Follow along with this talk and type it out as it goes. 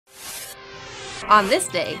On this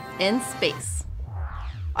day in space.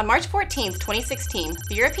 On March 14, 2016,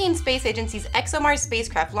 the European Space Agency's ExoMars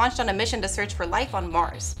spacecraft launched on a mission to search for life on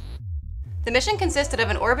Mars. The mission consisted of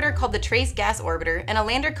an orbiter called the Trace Gas Orbiter and a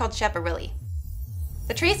lander called Schiaparelli.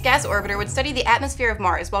 The Trace Gas Orbiter would study the atmosphere of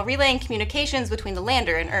Mars while relaying communications between the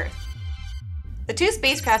lander and Earth. The two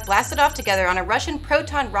spacecraft blasted off together on a Russian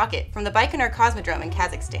Proton rocket from the Baikonur Cosmodrome in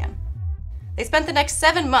Kazakhstan. They spent the next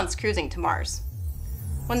 7 months cruising to Mars.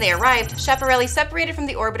 When they arrived, Schiaparelli separated from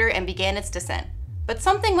the orbiter and began its descent. But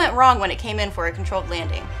something went wrong when it came in for a controlled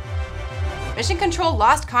landing. Mission Control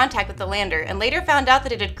lost contact with the lander and later found out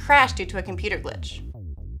that it had crashed due to a computer glitch.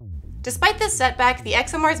 Despite this setback, the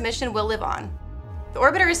ExoMars mission will live on. The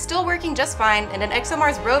orbiter is still working just fine, and an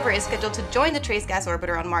ExoMars rover is scheduled to join the Trace Gas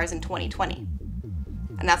Orbiter on Mars in 2020.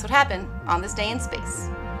 And that's what happened on this day in space.